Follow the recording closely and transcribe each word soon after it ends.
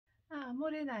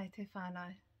Morena te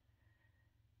whānau.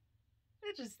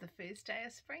 It is the first day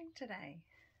of spring today.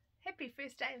 Happy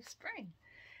first day of spring.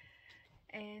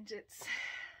 And it's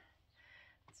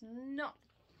not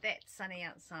that sunny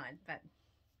outside, but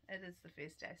it is the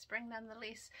first day of spring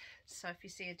nonetheless. So if you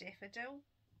see a daffodil,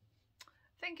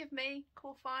 think of me,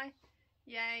 kōwhai,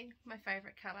 yay, my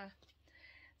favourite colour.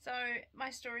 So my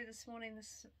story this morning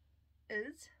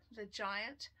is The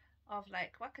Giant of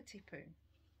Lake Wakatipu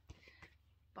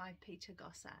by Peter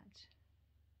Gossage.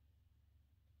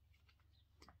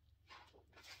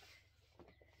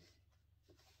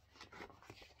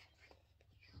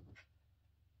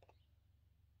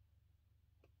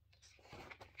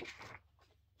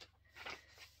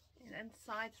 And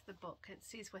inside the book it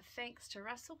says, with thanks to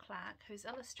Russell Clark, whose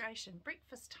illustration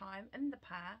Breakfast Time in the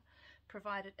Pa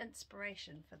provided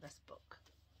inspiration for this book.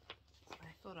 So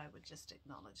I thought I would just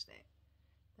acknowledge that.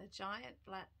 The Giant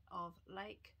of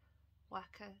Lake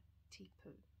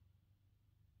Wakatipu.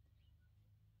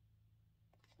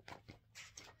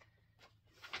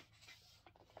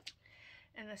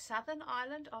 In the southern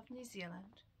island of New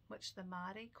Zealand, which the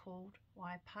Māori called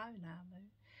Waipounamu,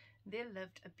 there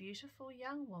lived a beautiful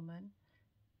young woman,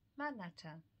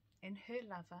 Manata, and her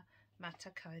lover,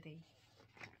 Matakori.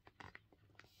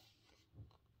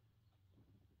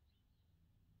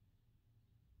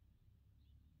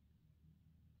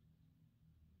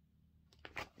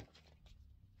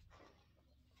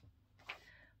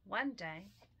 One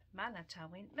day,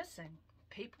 Manata went missing.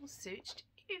 People searched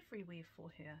everywhere for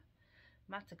her.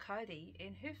 Matakori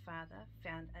and her father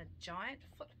found a giant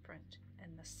footprint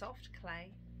in the soft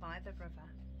clay by the river.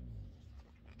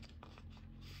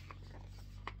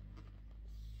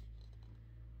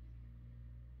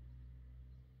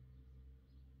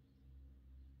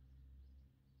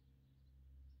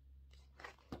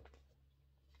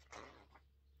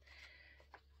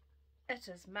 It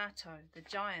is Mato, the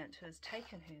giant, who has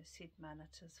taken her, said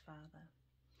Manata's father.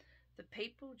 The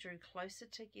people drew closer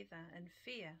together in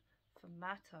fear, for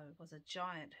Mato was a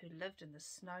giant who lived in the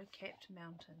snow-capped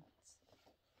mountains.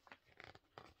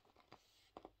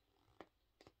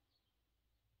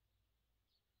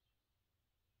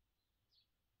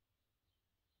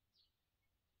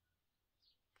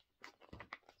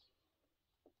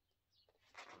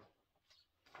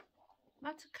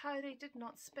 Matakori did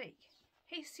not speak.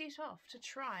 He set off to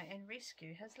try and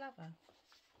rescue his lover.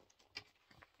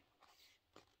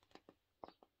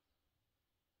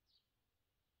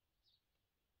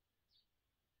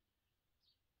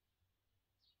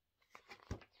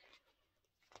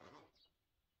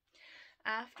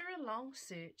 After a long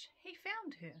search, he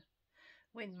found her.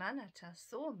 When Manata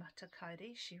saw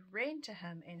Matakori, she ran to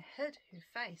him and hid her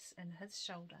face in his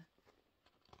shoulder.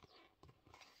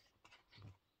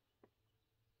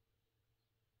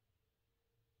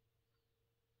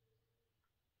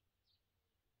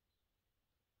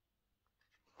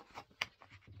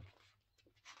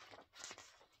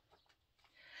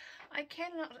 I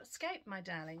cannot escape, my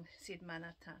darling, said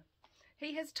Manata.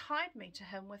 He has tied me to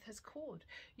him with his cord.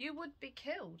 You would be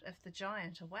killed if the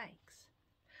giant awakes.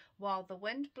 While the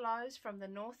wind blows from the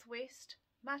northwest,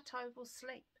 Mato will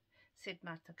sleep, said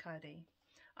Matakori.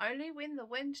 Only when the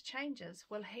wind changes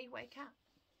will he wake up.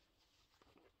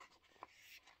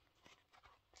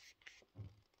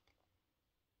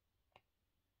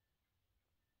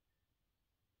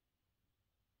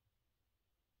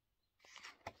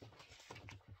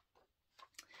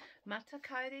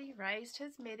 Matakori raised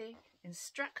his mere and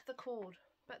struck the cord,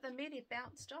 but the mere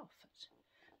bounced off it.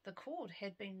 The cord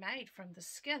had been made from the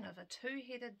skin of a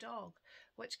two-headed dog,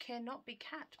 which cannot be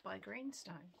cut by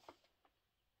greenstone.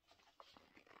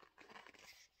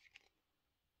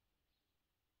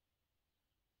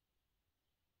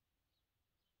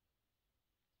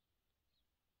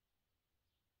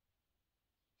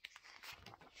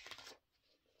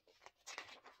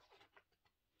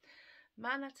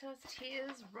 Manata's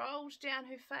tears rolled down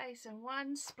her face and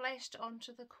one splashed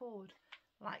onto the cord.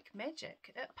 Like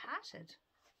magic, it parted.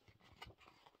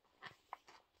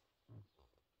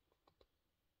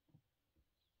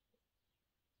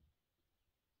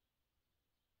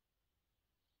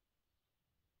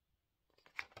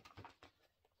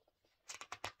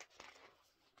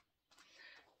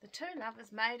 The two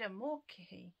lovers made a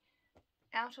mokihi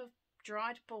out of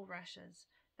dried bulrushes.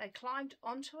 They climbed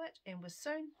onto it and were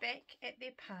soon back at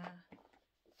their pa.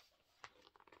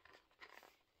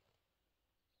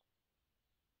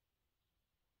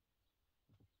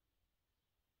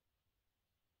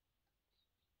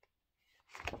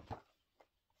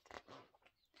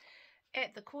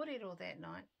 At the kōrero that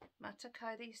night,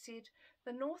 Matakori said,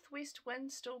 "The northwest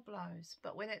wind still blows,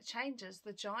 but when it changes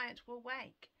the giant will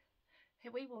wake.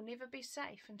 We will never be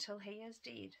safe until he is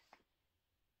dead.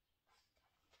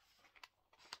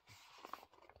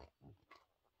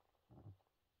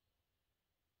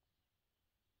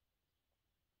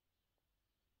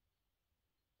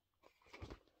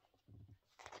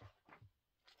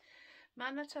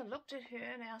 Manata looked at her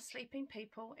and our sleeping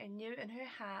people and knew in her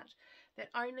heart that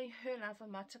only her lover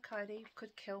Matakore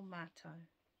could kill Mato.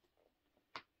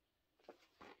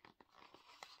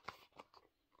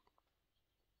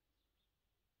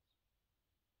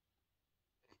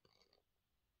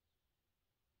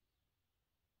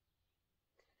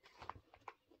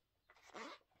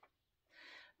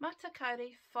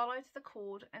 Matakore followed the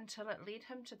cord until it led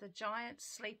him to the giant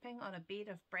sleeping on a bed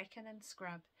of bracken and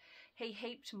scrub. He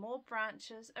heaped more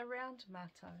branches around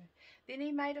Mato. Then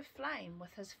he made a flame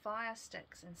with his fire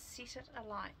sticks and set it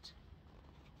alight.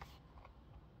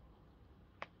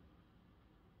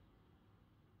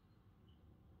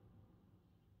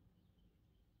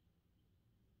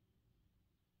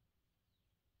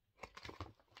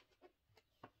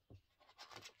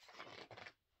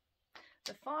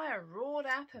 The fire roared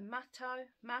up and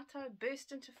Mato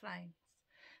burst into flames.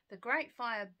 The great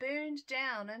fire burned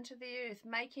down into the earth,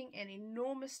 making an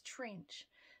enormous trench.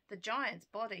 The giant's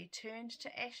body turned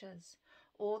to ashes.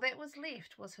 All that was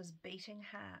left was his beating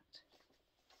heart.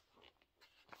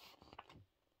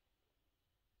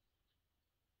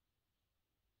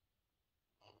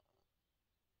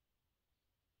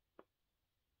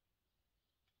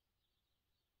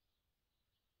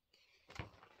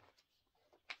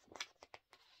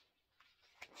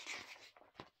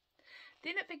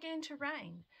 Then it began to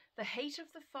rain. The heat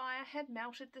of the fire had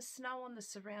melted the snow on the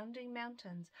surrounding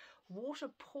mountains. Water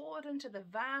poured into the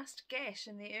vast gash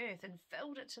in the earth and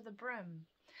filled it to the brim.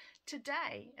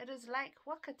 Today it is Lake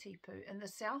Wakatipu in the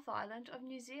South Island of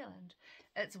New Zealand.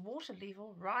 Its water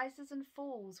level rises and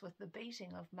falls with the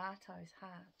beating of Mato's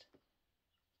heart.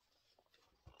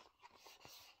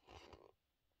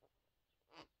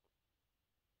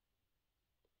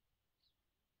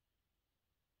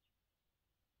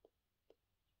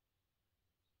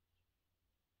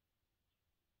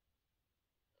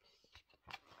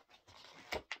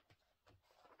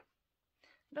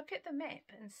 Look at the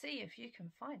map and see if you can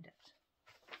find it.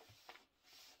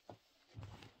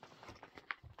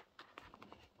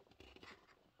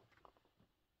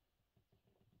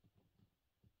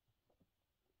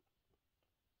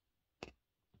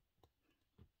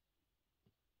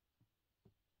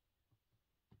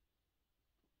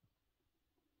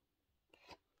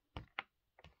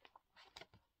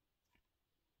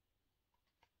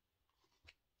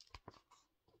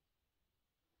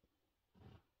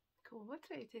 Ko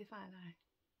watu te whānau.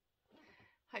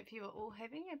 Hope you are all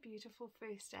having a beautiful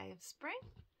first day of spring.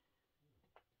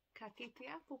 Ka kite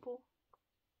a popo.